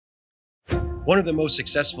One of the most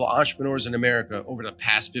successful entrepreneurs in America over the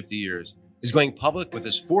past 50 years is going public with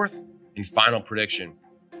his fourth and final prediction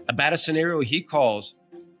about a scenario he calls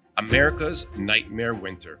America's Nightmare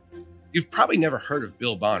Winter. You've probably never heard of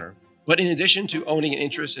Bill Bonner, but in addition to owning an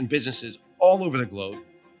interest in businesses all over the globe,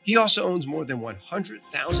 he also owns more than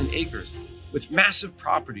 100,000 acres with massive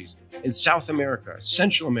properties in South America,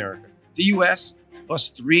 Central America, the US, plus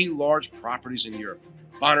 3 large properties in Europe.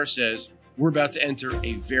 Bonner says, we're about to enter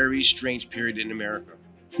a very strange period in America,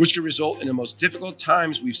 which could result in the most difficult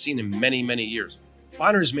times we've seen in many, many years.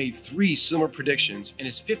 Bonner has made 3 similar predictions in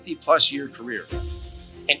his 50-plus year career,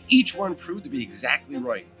 and each one proved to be exactly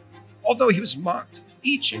right, although he was mocked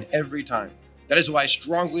each and every time. That is why I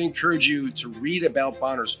strongly encourage you to read about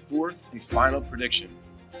Bonner's fourth and final prediction,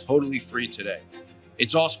 totally free today.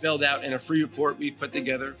 It's all spelled out in a free report we've put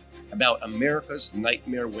together about America's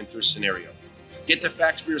Nightmare Winter scenario. Get the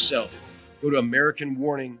facts for yourself. Go to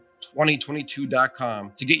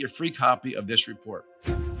AmericanWarning2022.com to get your free copy of this report.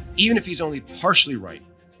 Even if he's only partially right,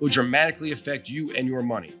 it will dramatically affect you and your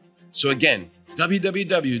money. So again,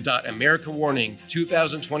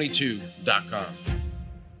 www.AmericanWarning2022.com.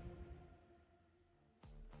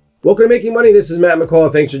 Welcome to Making Money. This is Matt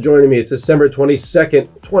McCall. Thanks for joining me. It's December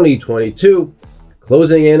 22nd, 2022,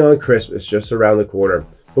 closing in on Christmas, just around the corner.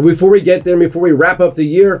 But before we get there, before we wrap up the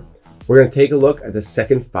year, we're going to take a look at the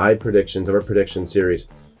second 5 predictions of our prediction series.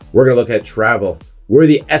 We're going to look at travel, where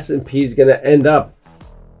the S&P is going to end up,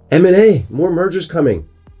 M&A, more mergers coming,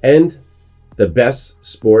 and the best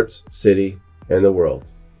sports city in the world.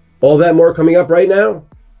 All that more coming up right now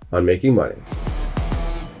on Making Money.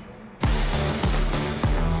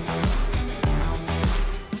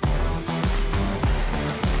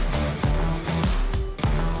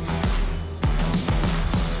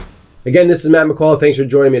 Again, this is Matt McCall. Thanks for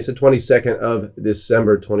joining me. It's the 22nd of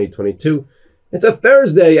December, 2022. It's a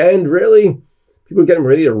Thursday, and really, people are getting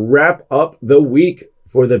ready to wrap up the week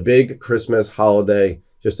for the big Christmas holiday,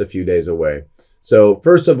 just a few days away. So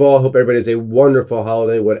first of all, hope everybody has a wonderful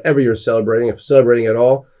holiday, whatever you're celebrating. If celebrating at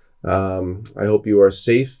all, I hope you are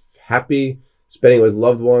safe, happy, spending with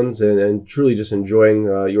loved ones, and truly just enjoying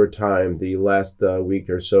your time the last week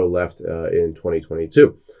or so left in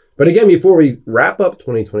 2022. But again, before we wrap up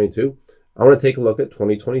 2022, I want to take a look at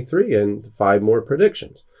 2023 and 5 more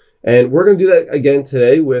predictions. And we're going to do that again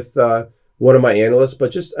today with one of my analysts,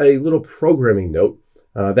 but just a little programming note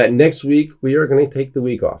that next week we are going to take the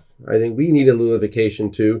week off. I think we need a little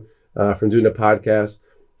vacation too from doing the podcast.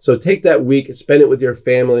 So take that week, spend it with your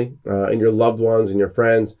family and your loved ones and your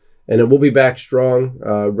friends, and then we'll be back strong,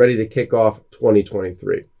 ready to kick off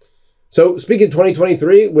 2023. So speaking of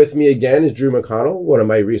 2023, with me again is Drew McConnell, one of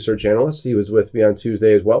my research analysts. He was with me on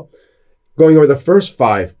Tuesday as well. Going over the first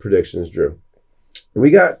 5 predictions, Drew.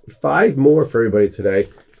 We got 5 more for everybody today.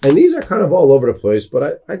 And these are kind of all over the place,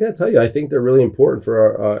 but I got to tell you, I think they're really important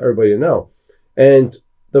for everybody to know. And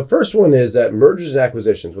the first one is that mergers and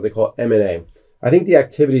acquisitions, what they call M&A, I think the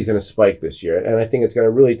activity is going to spike this year. And I think it's going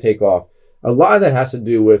to really take off. A lot of that has to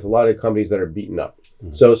do with a lot of companies that are beaten up.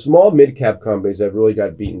 So small mid-cap companies have really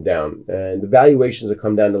got beaten down, and the valuations have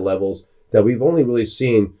come down to levels that we've only really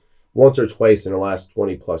seen once or twice in the last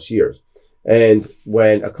 20 plus years. And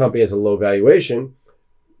when a company has a low valuation,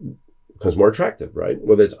 it becomes more attractive, right?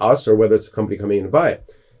 Whether it's us or whether it's a company coming in to buy it.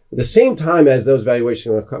 At the same time as those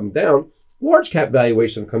valuations will come down, large cap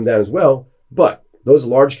valuations will come down as well, but those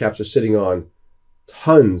large caps are sitting on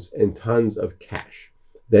tons and tons of cash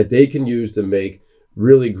that they can use to make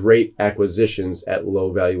really great acquisitions at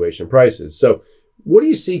low valuation prices. So what do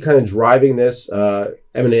you see kind of driving this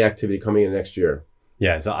M&A activity coming in next year?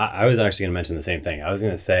 Yeah, so I was actually going to mention the same thing. I was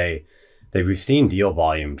going to say that we've seen deal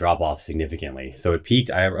volume drop off significantly. So it peaked,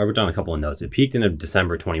 I wrote down a couple of notes. It peaked in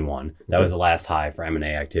December 21. That was the last high for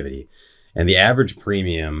M&A activity. And the average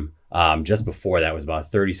premium just before that was about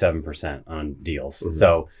 37% on deals.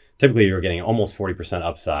 So typically you're getting almost 40%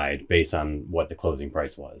 upside based on what the closing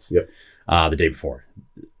price was. The day before.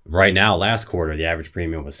 Right now, last quarter, the average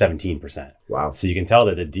premium was 17%. Wow. So you can tell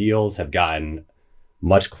that the deals have gotten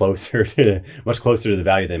much closer to the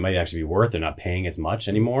value they might actually be worth. They're not paying as much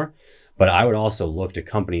anymore. But I would also look to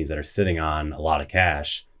companies that are sitting on a lot of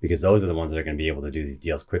cash, because those are the ones that are going to be able to do these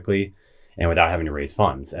deals quickly and without having to raise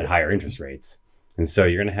funds at higher interest rates. And so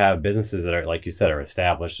you're going to have businesses that are, like you said, are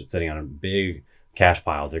established, sitting on big cash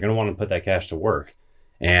piles. They're going to want to put that cash to work.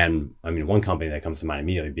 And I mean, one company that comes to mind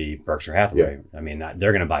immediately would be Berkshire Hathaway. I mean,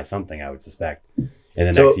 they're going to buy something, I would suspect, in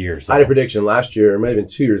the next year or so. I had a prediction last year, it might have been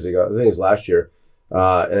 2 years ago. I think it was last year.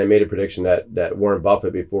 And I made a prediction that Warren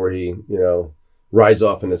Buffett, before he, rides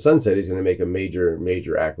off in the sunset, he's going to make a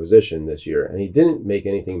major acquisition this year. And he didn't make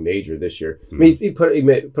anything major this year. I mean, he put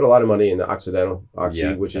a lot of money into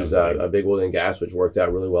Oxy, which is a big oil and gas, which worked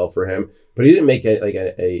out really well for him. But he didn't make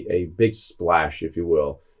a big splash, if you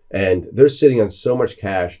will. And they're sitting on so much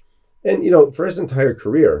cash. And, for his entire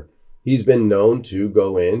career, he's been known to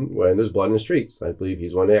go in when there's blood in the streets. I believe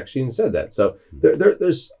he's one that actually said that. So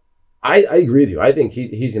there's, I agree with you. I think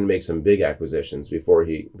he's going to make some big acquisitions before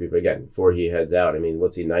he heads out. I mean,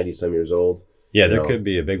 what's he, 90 some years old? Yeah, there could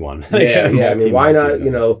be a big one. Yeah. I mean, why not?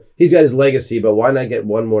 He's got his legacy, but why not get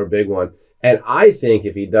one more big one? And I think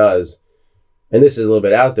if he does, and this is a little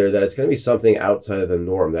bit out there, that it's going to be something outside of the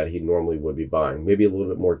norm that he normally would be buying. Maybe a little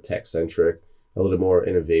bit more tech centric, a little bit more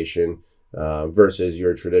innovation. Versus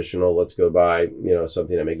your traditional, let's go buy,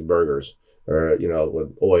 something that makes burgers or,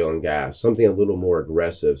 with oil and gas, something a little more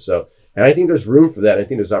aggressive. So, and I think there's room for that. I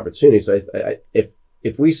think there's opportunity. So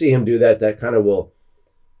if we see him do that, that kind of will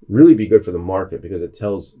really be good for the market, because it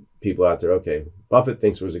tells people out there, okay, Buffett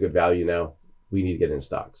thinks it was a good value now. We need to get in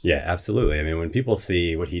stocks. Yeah, absolutely. I mean, when people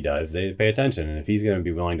see what he does, they pay attention. And if he's going to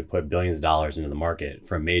be willing to put billions of dollars into the market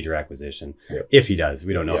for a major acquisition, if he does,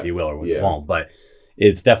 we don't know if he will or won't, but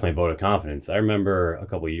it's definitely a vote of confidence. I remember a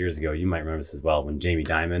couple of years ago, you might remember this as well, when Jamie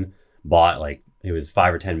Dimon bought it was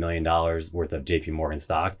 $5 or $10 million worth of JP Morgan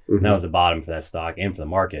stock. And that was the bottom for that stock and for the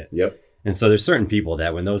market. Yep. And so there's certain people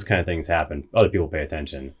that when those kind of things happen, other people pay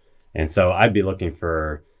attention. And so I'd be looking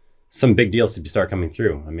for some big deals to start coming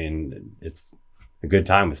through. I mean, it's a good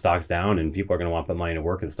time with stocks down and people are going to want to put money to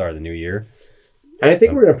work at the start of the new year. And I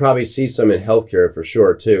think we're going to probably see some in healthcare for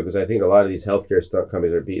sure too, because I think a lot of these healthcare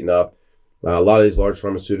companies are beaten up. A lot of these large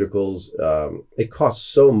pharmaceuticals, it costs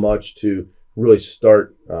so much to really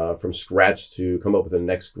start from scratch to come up with the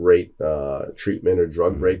next great treatment or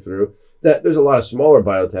drug breakthrough, that there's a lot of smaller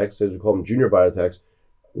biotechs, as we call them junior biotechs,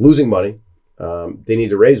 losing money. They need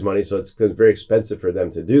to raise money, so it's very expensive for them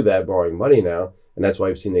to do that, borrowing money now, and that's why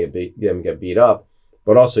we've seen them get beat up.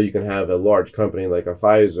 But also you can have a large company like a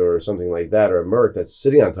Pfizer or something like that, or a Merck that's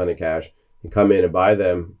sitting on a ton of cash and come in and buy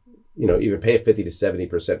them, even pay a 50 to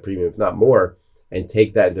 70% premium, if not more, and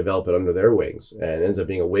take that and develop it under their wings. And it ends up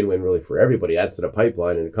being a win-win really for everybody. Adds to the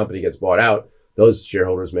pipeline, and the company gets bought out. Those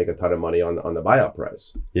shareholders make a ton of money on the buyout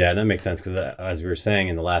price. Yeah, that makes sense, because as we were saying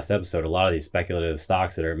in the last episode, a lot of these speculative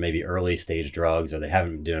stocks that are maybe early stage drugs, or they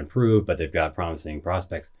haven't been approved, but they've got promising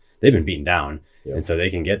prospects, they've been beaten down. Yep. And so they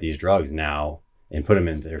can get these drugs now and put them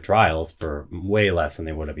into their trials for way less than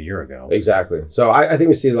they would have a year ago. Exactly. So I think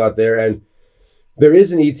we see a lot there. And there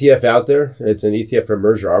is an ETF out there. It's an ETF for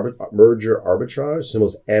Merger Arbitrage,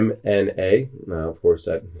 symbols MNA. Of course,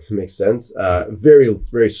 that makes sense. Very,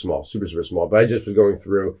 very small, super, super small. But I just was going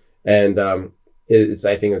through, and I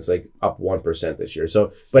think it's like up 1% this year.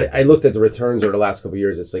 So, but I looked at the returns over the last couple of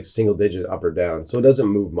years. It's like single digit up or down. So it doesn't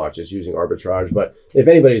move much. It's using arbitrage. But if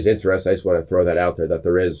anybody's interested, I just want to throw that out there, that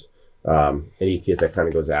there is an ETF that kind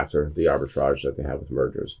of goes after the arbitrage that they have with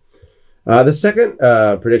mergers. The second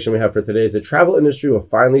prediction we have for today is the travel industry will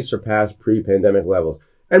finally surpass pre-pandemic levels.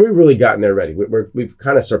 And we've really gotten there already. We've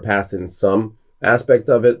kind of surpassed it in some aspect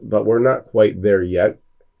of it, but we're not quite there yet.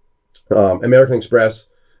 American Express,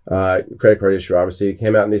 credit card issuer, obviously,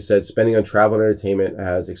 came out and they said spending on travel and entertainment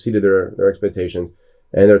has exceeded their expectations.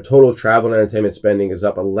 And their total travel and entertainment spending is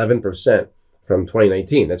up 11% from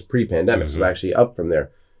 2019. That's pre-pandemic, so actually up from there.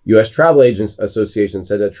 U.S. Travel Agents Association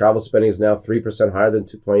said that travel spending is now 3% higher than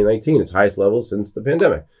 2019, its highest level since the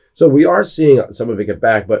pandemic. So we are seeing some of it get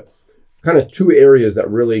back, but kind of two areas that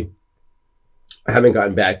really haven't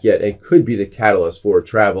gotten back yet and could be the catalyst for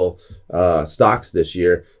travel stocks this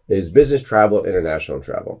year is business travel and international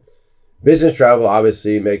travel. Business travel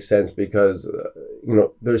obviously makes sense because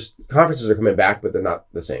there's conferences are coming back, but they're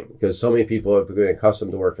not the same because so many people have been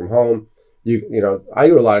accustomed to work from home. I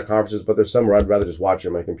go to a lot of conferences, but there's some where I'd rather just watch it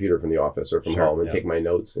on my computer from the office or from home and take my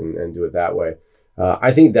notes and do it that way.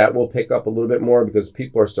 I think that will pick up a little bit more because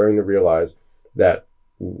people are starting to realize that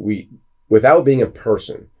without being in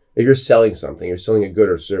person, if you're selling something, you're selling a good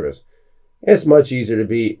or service, it's much easier to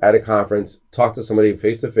be at a conference, talk to somebody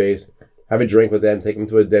face to face, have a drink with them, take them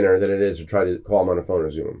to a dinner than it is to try to call them on a phone or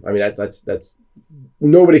Zoom. I mean, that's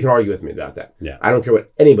nobody can argue with me about that. Yeah. I don't care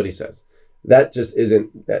what anybody says. That just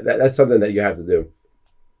isn't, that's something that you have to do.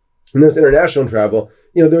 And there's international travel.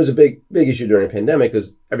 There was a big issue during the pandemic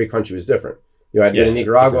because every country was different. I had been in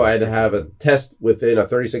Nicaragua. I had to have a test within a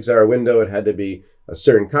 36-hour window. It had to be a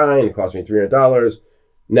certain kind. It cost me $300.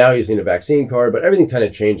 Now you just need a vaccine card, but everything's kind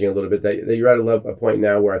of changing a little bit. That you're at a point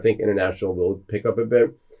now where I think international will pick up a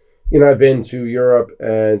bit. I've been to Europe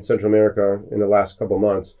and Central America in the last couple of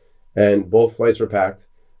months, and both flights were packed.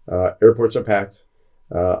 Airports are packed.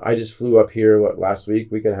 I just flew up here, last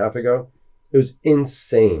week and a half ago. It was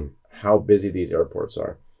insane how busy these airports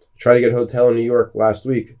are. Tried to get a hotel in New York last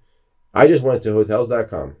week. I just went to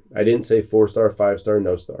hotels.com. I didn't say 4-star, 5-star,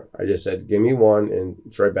 no star. I just said, give me one in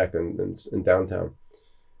Tribeca in downtown.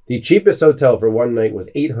 The cheapest hotel for one night was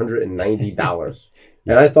 $890.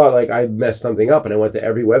 And I thought like I messed something up, and I went to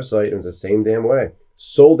every website and it was the same damn way.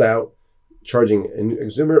 Sold out, charging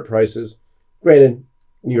exuberant prices. Granted,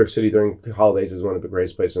 New York City during holidays is one of the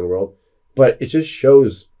greatest places in the world, but it just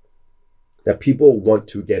shows that people want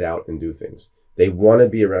to get out and do things. They want to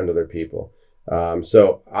be around other people.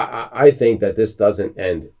 So I think that this doesn't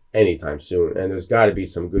end anytime soon, and there's got to be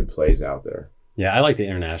some good plays out there. Yeah, I like the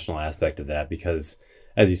international aspect of that because,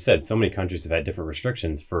 as you said, so many countries have had different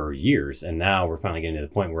restrictions for years, and now we're finally getting to the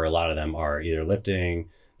point where a lot of them are either lifting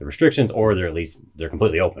the restrictions or they're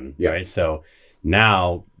completely open, right? So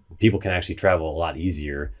now people can actually travel a lot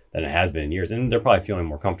easier than it has been in years, and they're probably feeling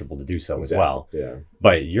more comfortable to do so as well. Yeah.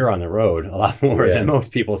 But you're on the road a lot more than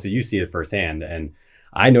most people, so you see it firsthand. And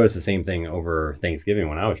I noticed the same thing over Thanksgiving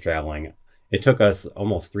when I was traveling. It took us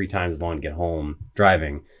almost 3 times as long to get home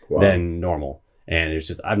driving than normal. And it's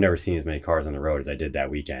just, I've never seen as many cars on the road as I did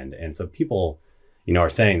that weekend. And so people, are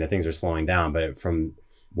saying that things are slowing down, but from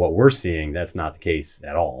what we're seeing, that's not the case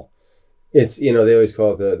at all. It's, they always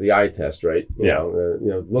call it the eye test, right? You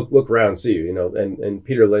know, look around, see, and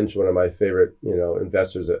Peter Lynch, one of my favorite,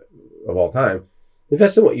 investors of all time,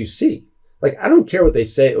 invest in what you see. Like, I don't care what they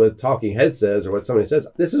say, what talking head says or what somebody says.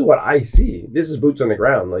 This is what I see. This is boots on the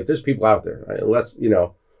ground. Like, there's people out there, right? Unless,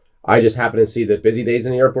 I just happen to see the busy days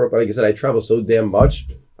in the airport. But like I said, I travel so damn much.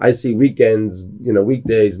 I see weekends,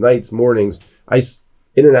 weekdays, nights, mornings,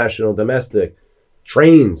 international, domestic,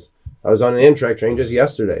 trains. I was on an Amtrak train just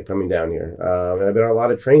yesterday coming down here. And I've been on a lot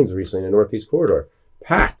of trains recently in the Northeast Corridor.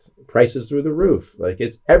 Packed, prices through the roof. Like,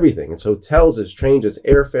 it's everything. It's hotels, it's trains, it's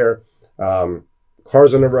airfare,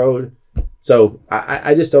 cars on the road. So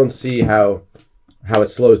I just don't see how it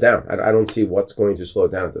slows down. I don't see what's going to slow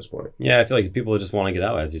down at this point. Yeah, I feel like people just want to get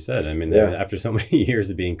out, as you said. I mean, after so many years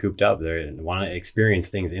of being cooped up, they want to experience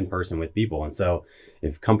things in person with people. And so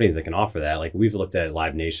if companies that can offer that, like we've looked at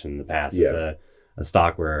Live Nation in the past as a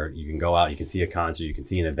stock where you can go out, you can see a concert, you can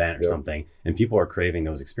see an event or something, and people are craving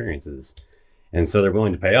those experiences. And so they're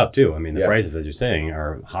willing to pay up too. I mean, the prices, as you're saying,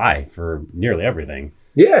 are high for nearly everything.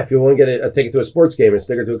 Yeah, if you want to get a ticket to a sports game and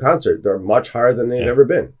stick it to a concert, they're much higher than they've ever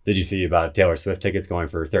been. Did you see about Taylor Swift tickets going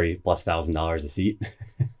for $30,000+ a seat?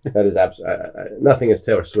 That is nothing is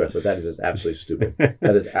Taylor Swift, but that is just absolutely stupid.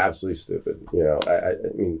 That is absolutely stupid. I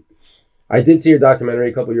mean, I did see her documentary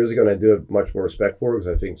a couple of years ago, and I do have much more respect for her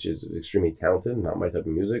because I think she's extremely talented, not my type of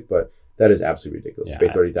music, but that is absolutely ridiculous. Pay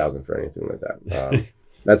 $30,000 for anything like that.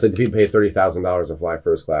 That's like if you pay $30,000 to fly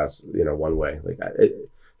first class, one way. Like,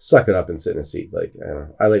 suck it up and sit in a seat. Like,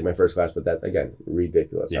 I like my first class, but that's, again,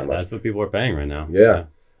 ridiculous. Yeah, that's what people are paying right now. Yeah.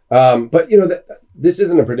 But, this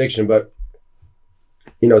isn't a prediction, but,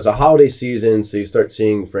 it's a holiday season, so you start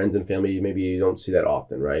seeing friends and family. Maybe you don't see that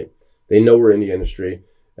often, right? They know we're in the industry,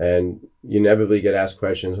 and you inevitably get asked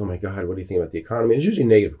questions. Oh, my God, what do you think about the economy? It's usually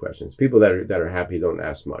negative questions. People that are happy don't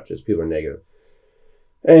ask much. It's people are negative.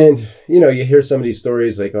 And, you hear some of these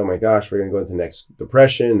stories like, oh, my gosh, we're going to go into next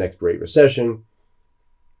depression, next Great Recession.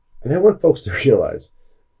 And I want folks to realize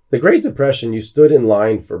the Great Depression, you stood in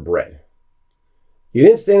line for bread. You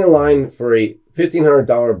didn't stand in line for a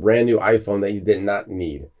 $1,500 brand new iPhone that you did not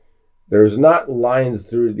need. There's not lines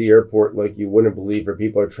through the airport like you wouldn't believe for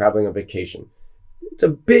people who are traveling on vacation. It's a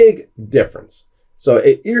big difference. So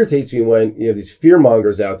it irritates me when you have these fear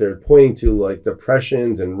mongers out there pointing to like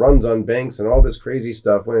depressions and runs on banks and all this crazy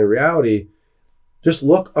stuff, when in reality, just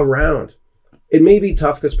look around. It may be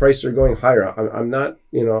tough because prices are going higher. I'm not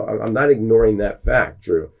ignoring that fact,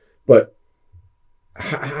 Drew. But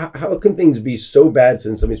how can things be so bad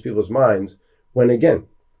in some of these people's minds when, again,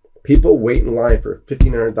 people wait in line for a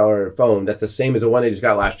 $1,500 phone that's the same as the one they just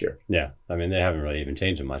got last year? Yeah, I mean, they haven't really even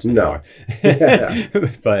changed it much anymore. No.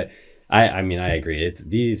 But I mean, I agree. It's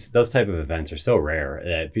those type of events are so rare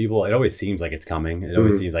that people, it always seems like it's coming. It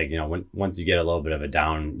always seems like, once you get a little bit of a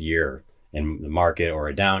down year in the market, or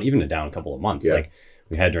even a down couple of months, like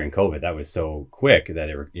we had during COVID, that was so quick that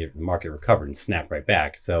the market recovered and snapped right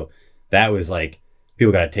back. So that was like,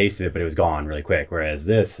 people got a taste of it, but it was gone really quick. Whereas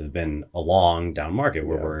this has been a long down market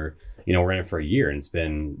where we're in it for a year and it's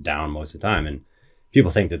been down most of the time. And people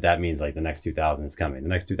think that means like the next 2000 is coming, the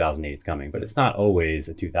next 2008 is coming, but it's not always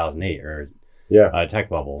a 2008 or a tech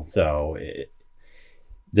bubble. So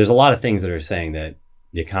there's a lot of things that are saying that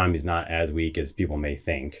the economy is not as weak as people may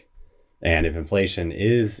think. And if inflation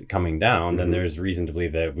is coming down, then there's reason to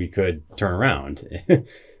believe that we could turn around.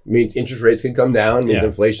 Means interest rates can come down, means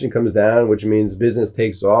inflation comes down, which means business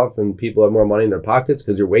takes off and people have more money in their pockets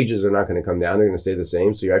because your wages are not going to come down. They're going to stay the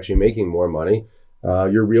same. So you're actually making more money.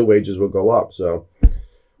 Your real wages will go up. So,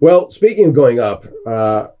 well, speaking of going up,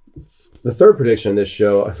 the third prediction of this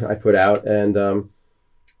show I put out, and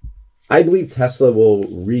I believe Tesla will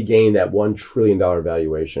regain that $1 trillion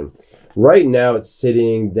valuation. Right now, it's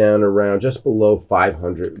sitting down around just below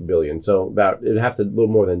 500 billion. So it'd have to a little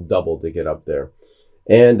more than double to get up there.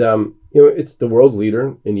 And, it's the world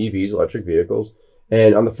leader in EVs, electric vehicles.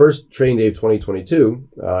 And on the first trading day of 2022,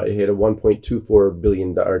 it hit a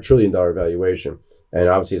 $1.24 trillion valuation. And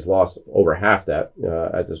obviously, it's lost over half that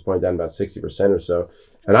at this point, down about 60% or so.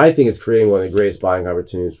 And I think it's creating one of the greatest buying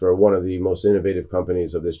opportunities for one of the most innovative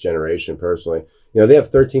companies of this generation, personally. They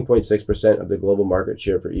have 13.6% of the global market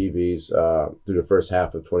share for EVs through the first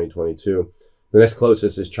half of 2022. The next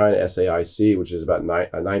closest is China SAIC, which is about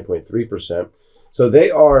 9.3%. So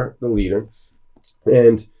they are the leader,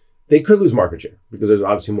 and they could lose market share because there's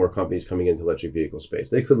obviously more companies coming into electric vehicle space.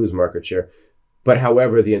 They could lose market share. But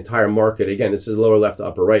however, the entire market, again, this is lower left to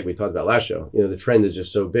upper right, we talked about last show. The trend is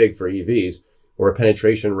just so big for EVs, or a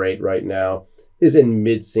penetration rate right now is in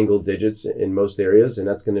mid-single digits in most areas, and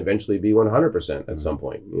that's going to eventually be 100% at some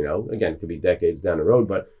point. Again, it could be decades down the road,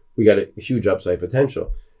 but we got a huge upside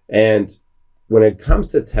potential. And when it comes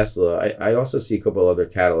to Tesla, I also see a couple other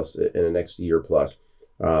catalysts in the next year plus.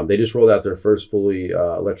 They just rolled out their first fully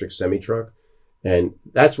electric semi-truck. And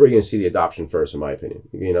that's where you're going to see the adoption first, in my opinion.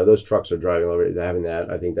 Those trucks are driving over, having that.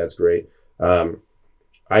 I think that's great.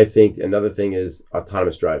 I think another thing is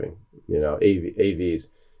autonomous driving, AVs,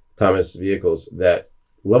 autonomous vehicles. That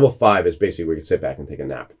level 5 is basically where you can sit back and take a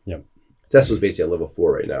nap. Yep. Tesla's basically at level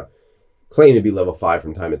 4 right now. Claiming to be level 5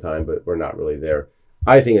 from time to time, but we're not really there.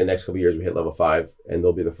 I think in the next couple of years we hit level 5, and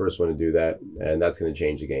they'll be the first one to do that, and that's going to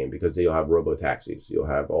change the game because you'll have robo-taxis. You'll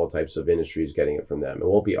have all types of industries getting it from them. It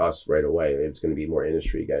won't be us right away. It's going to be more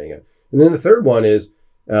industry getting it. And then the third one is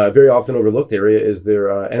very often overlooked area is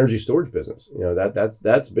their energy storage business.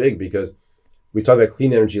 That's big because we talked about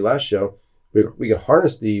clean energy last show. We can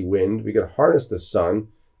harness the wind, we can harness the sun,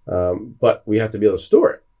 but we have to be able to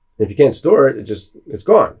store it. And if you can't store it, it's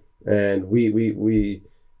gone. And we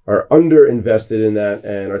are under invested in that,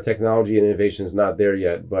 and our technology and innovation is not there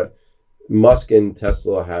yet. But Musk and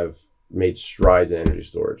Tesla have made strides in energy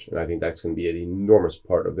storage, and I think that's going to be an enormous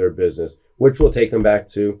part of their business, which will take them back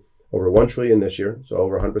to over $1 trillion this year, so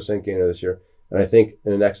over 100% gainer this year. And I think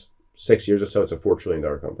in the next 6 years or so, it's a $4 trillion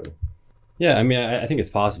company. Yeah, I think it's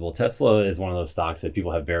possible. Tesla is one of those stocks that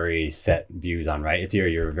people have very set views on, right? It's either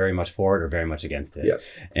you're very much for it or very much against it. Yes.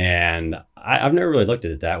 And I've never really looked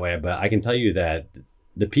at it that way, but I can tell you that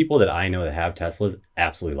the people that I know that have Teslas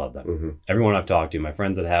absolutely love them. Mm-hmm. Everyone I've talked to, my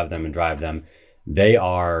friends that have them and drive them, they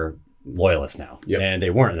are loyalists now, and they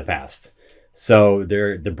weren't in the past. So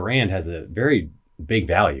the brand has a very big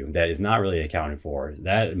value that is not really accounted for,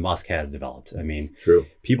 that Musk has developed. True.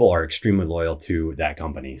 People are extremely loyal to that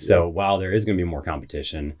company. So while there is going to be more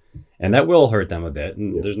competition, and that will hurt them a bit,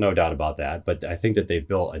 and there's no doubt about that, but I think that they've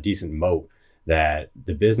built a decent moat that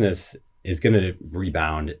the business is going to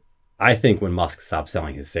rebound. I think when Musk stops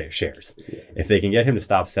selling his shares, if they can get him to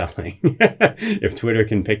stop selling, if Twitter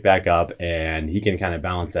can pick back up and he can kind of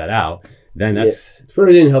balance that out, then that's...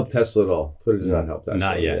 Twitter didn't help Tesla at all. Twitter did not help Tesla.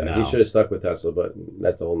 Not yet, no. He should have stuck with Tesla, but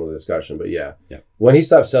that's a whole nother discussion. But when he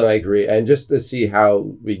stopped selling, I agree. And just to see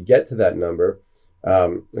how we get to that number,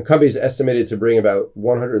 the company's estimated to bring about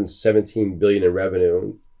 $117 billion in revenue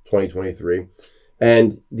in 2023.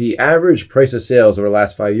 And the average price of sales over the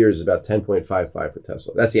last 5 years is about 10.55 for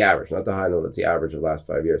Tesla. That's the average, not the high note. That's the average of the last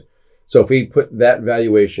 5 years. So if we put that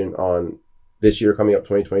valuation on this year coming up,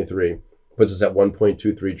 2023, puts us at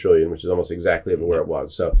 1.23 trillion, which is almost exactly where it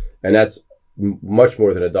was. So, and that's much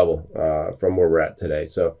more than a double from where we're at today.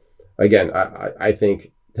 So again, I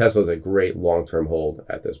think Tesla is a great long-term hold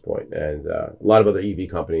at this point, and a lot of other EV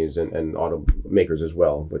companies and automakers as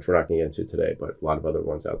well, which we're not going to get into today, but a lot of other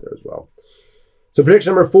ones out there as well. So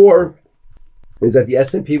prediction number 4 is that the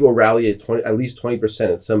S&P will rally at least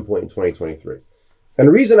 20% at some point in 2023. And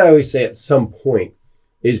the reason I always say at some point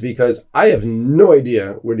is because I have no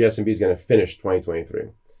idea where the S&P is going to finish 2023.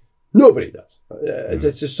 Nobody does.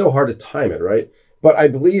 It's just so hard to time it, right? But I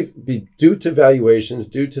believe due to valuations,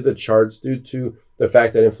 due to the charts, due to the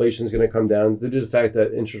fact that inflation is going to come down, due to the fact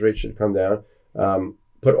that interest rates should come down,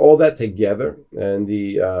 put all that together and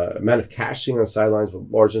the amount of cash sitting on the sidelines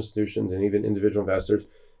with large institutions and even individual investors,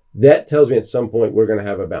 that tells me at some point we're going to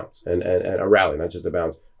have a bounce and a rally, not just a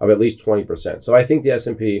bounce, of at least 20%. So I think the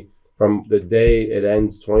S&P from the day it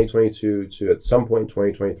ends 2022 to at some point in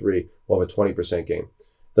 2023, we'll have a 20% gain.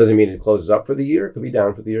 Doesn't mean it closes up for the year. It could be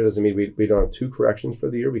down for the year. Doesn't mean we don't have 2 corrections for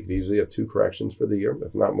the year. We could easily have 2 corrections for the year,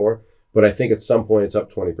 if not more. But I think at some point it's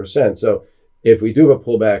up 20%. So if we do have a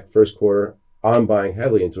pullback first quarter, I'm buying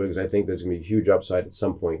heavily into it because I think there's going to be a huge upside at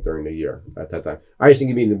some point during the year at that time. I just think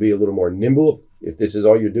you need to be a little more nimble if this is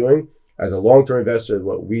all you're doing. As a long-term investor,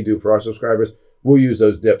 what we do for our subscribers, we'll use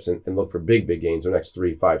those dips and look for big gains the next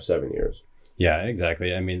 3, 5, 7 years. Yeah,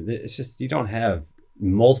 exactly. I mean, it's just you don't have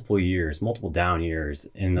multiple down years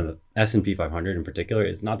in the S&P 500 in particular.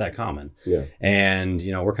 It's not that common. Yeah. And,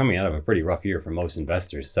 we're coming out of a pretty rough year for most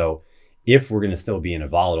investors. So if we're going to still be in a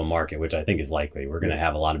volatile market, which I think is likely, we're going to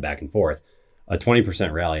have a lot of back and forth, a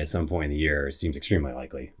 20% rally at some point in the year seems extremely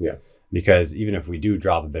likely. Yeah. Because even if we do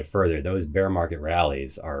drop a bit further, those bear market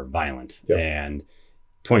rallies are violent, and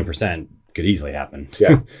 20% could easily happen.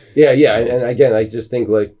 Yeah. And again, I just think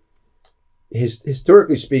like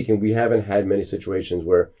historically speaking, we haven't had many situations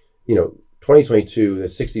where, 2022, the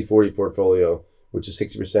 60-40 portfolio, which is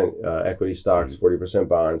 60% equity stocks, 40%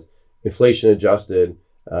 bonds, inflation adjusted,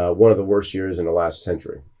 one of the worst years in the last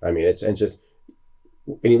century. I mean, it's just,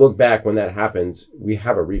 when you look back when that happens, we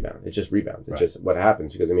have a rebound. It just rebounds. It's just what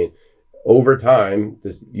happens because, over time,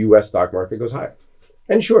 this U.S. stock market goes higher.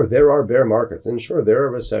 And sure, there are bear markets. And sure, there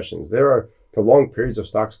are recessions. There are prolonged periods of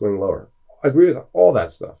stocks going lower. I agree with all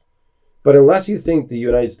that stuff. But unless you think the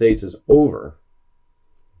United States is over,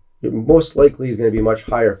 it most likely is going to be much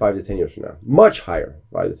higher 5 to 10 years from now. Much higher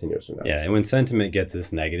 5 to 10 years from now. Yeah, and when sentiment gets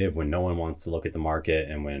this negative, when no one wants to look at the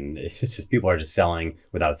market and when it's just people are just selling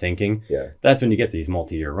without thinking, that's when you get these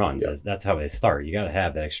multi-year runs. That's how they start. You got to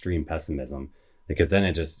have that extreme pessimism because then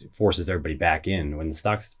it just forces everybody back in when the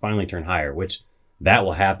stocks finally turn higher, which that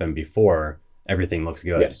will happen before everything looks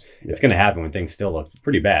good. It's going to happen when things still look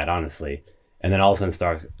pretty bad, honestly. And then all of a sudden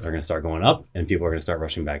stocks are going to start going up and people are going to start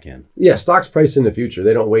rushing back in. Yeah, stocks price in the future.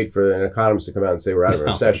 They don't wait for an economist to come out and say we're out of a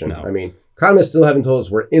recession. No. I mean, economists still haven't told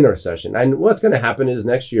us we're in a recession. And what's going to happen is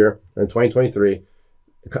next year, in 2023,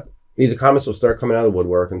 these economists will start coming out of the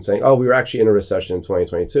woodwork and saying, oh, we were actually in a recession in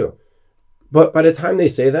 2022. But by the time they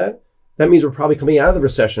say that, that means we're probably coming out of the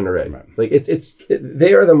recession already. Right. Like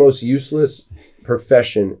they are the most useless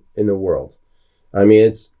profession in the world. I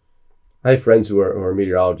mean, I have friends who are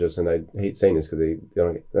meteorologists, and I hate saying this because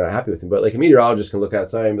they're not happy with me. But like a meteorologist can look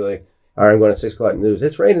outside and be like, "All right, I'm going to 6 o'clock news.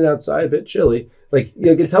 It's raining outside, a bit chilly." Like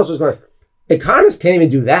you can tell us what's going on. Economists can't even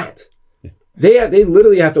do that. They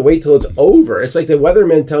literally have to wait till it's over. It's like the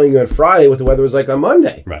weatherman telling you on Friday what the weather was like on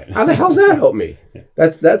Monday. Right? How the hell's that help me?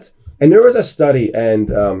 That's. And there was a study,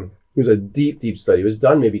 and it was a deep study. It was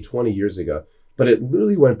done maybe 20 years ago, but it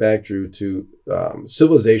literally went back, Drew, to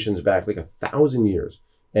civilizations back like 1,000 years.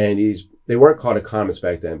 And they weren't called economists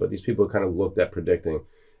back then, but these people kind of looked at predicting.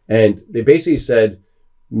 And they basically said,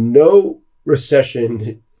 no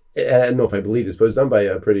recession, I don't know if I believe this, but it was done by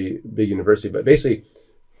a pretty big university. But basically,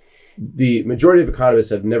 the majority of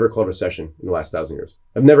economists have never called recession in the last 1,000 years.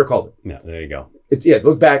 I've never called it. Yeah, there you go.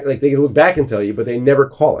 Look back, like they can look back and tell you, but they never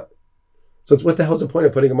call it. So it's what the hell's the point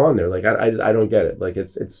of putting them on there? Like, I don't get it. Like,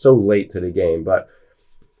 it's so late to the game. But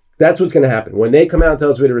that's what's going to happen. When they come out and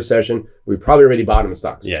tell us we had a recession, we probably already bottomed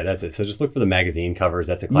stocks. Yeah, that's it. So just look for the magazine covers.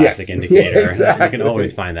 That's a classic indicator. Yeah, exactly. You can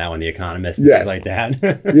always find that one, The Economist, things like that.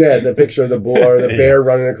 Yeah, the picture of the bull or the bear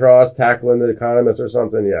running across, tackling the economist or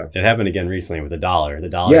something. Yeah. It happened again recently with the dollar. The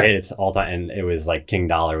dollar hit its all-time, and it was like King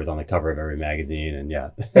Dollar was on the cover of every magazine. And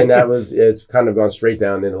and it's kind of gone straight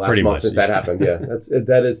down in the last month since that happened. Yeah,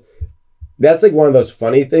 that's like one of those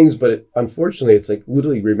funny things, but unfortunately, it's like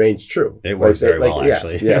literally remains true. It works very well,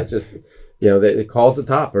 actually. Yeah, just it calls the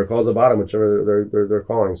top or it calls the bottom, whichever they're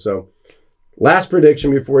calling. So, last prediction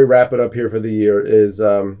before we wrap it up here for the year is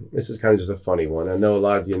this is kind of just a funny one. I know a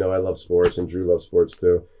lot of you know I love sports, and Drew loves sports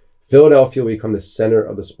too. Philadelphia will become the center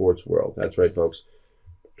of the sports world. That's right, folks.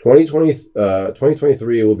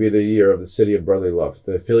 2023 will be the year of the city of brotherly love.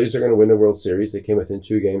 The Phillies are going to win the World Series. They came within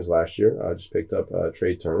 2 games last year. I just picked up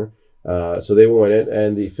Trey Turner. So they will win it,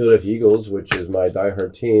 and the Philadelphia Eagles, which is my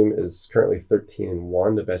diehard team, is currently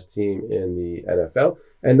 13-1, the best team in the NFL,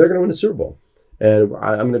 and they're going to win the Super Bowl. And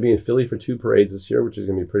I'm going to be in Philly for 2 parades this year, which is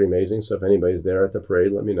going to be pretty amazing. So if anybody's there at the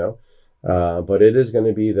parade, let me know. But it is going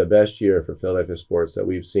to be the best year for Philadelphia sports that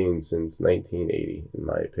we've seen since 1980, in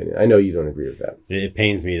my opinion. I know you don't agree with that. It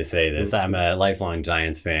pains me to say this. I'm a lifelong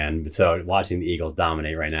Giants fan, so watching the Eagles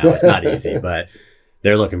dominate right now is not easy, but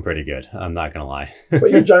they're looking pretty good. I'm not going to lie. But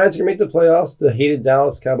your Giants can make the playoffs. The hated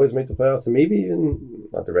Dallas Cowboys make the playoffs. And maybe even,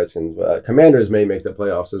 not the Redskins, but Commanders may make the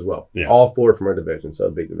playoffs as well. Yeah. All 4 from our division, so a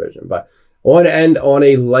big division. But I want to end on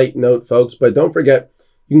a light note, folks. But don't forget,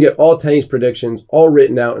 You can get all Tenny's predictions all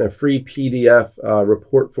written out in a free PDF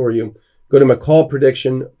report for you. Go to McCall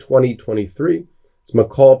Prediction 2023. It's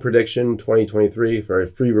McCall Prediction 2023 for a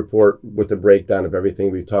free report with a breakdown of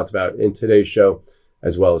everything we've talked about in today's show,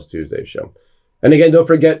 as well as Tuesday's show. And again, don't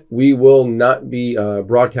forget, we will not be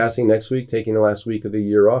broadcasting next week, taking the last week of the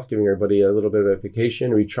year off, giving everybody a little bit of a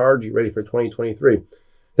vacation, recharge, get ready for 2023.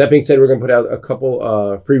 That being said, we're going to put out a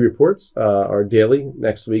couple free reports, our daily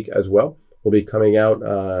next week as well. Will be coming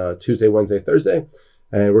out Tuesday, Wednesday, Thursday.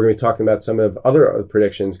 And we're going to be talking about some of other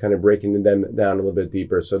predictions, kind of breaking them down a little bit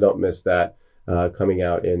deeper. So don't miss that coming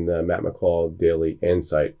out in the Matt McCall Daily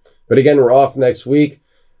Insight. But again, we're off next week.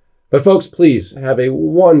 But folks, please have a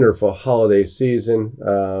wonderful holiday season.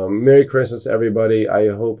 Merry Christmas, everybody. I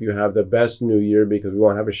hope you have the best New Year, because we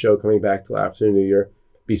won't have a show coming back till after the New Year.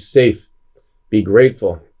 Be safe. Be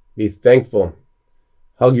grateful. Be thankful.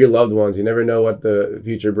 Hug your loved ones. You never know what the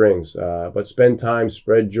future brings. But spend time,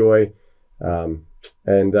 spread joy.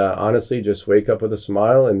 And honestly, just wake up with a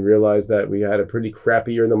smile and realize that we had a pretty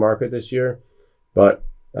crappy year in the market this year. But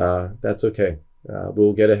that's okay.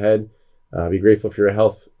 We'll get ahead. Be grateful for your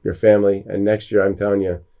health, your family. And next year, I'm telling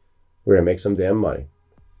you, we're going to make some damn money.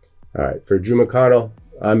 All right. For Drew McConnell,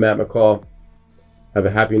 I'm Matt McCall. Have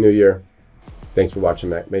a happy New Year. Thanks for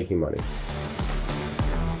watching Making Money.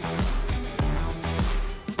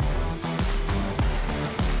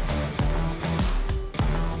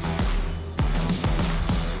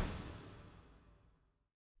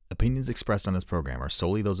 Opinions expressed on this program are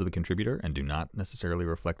solely those of the contributor and do not necessarily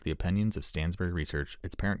reflect the opinions of Stansberry Research,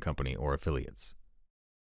 its parent company, or affiliates.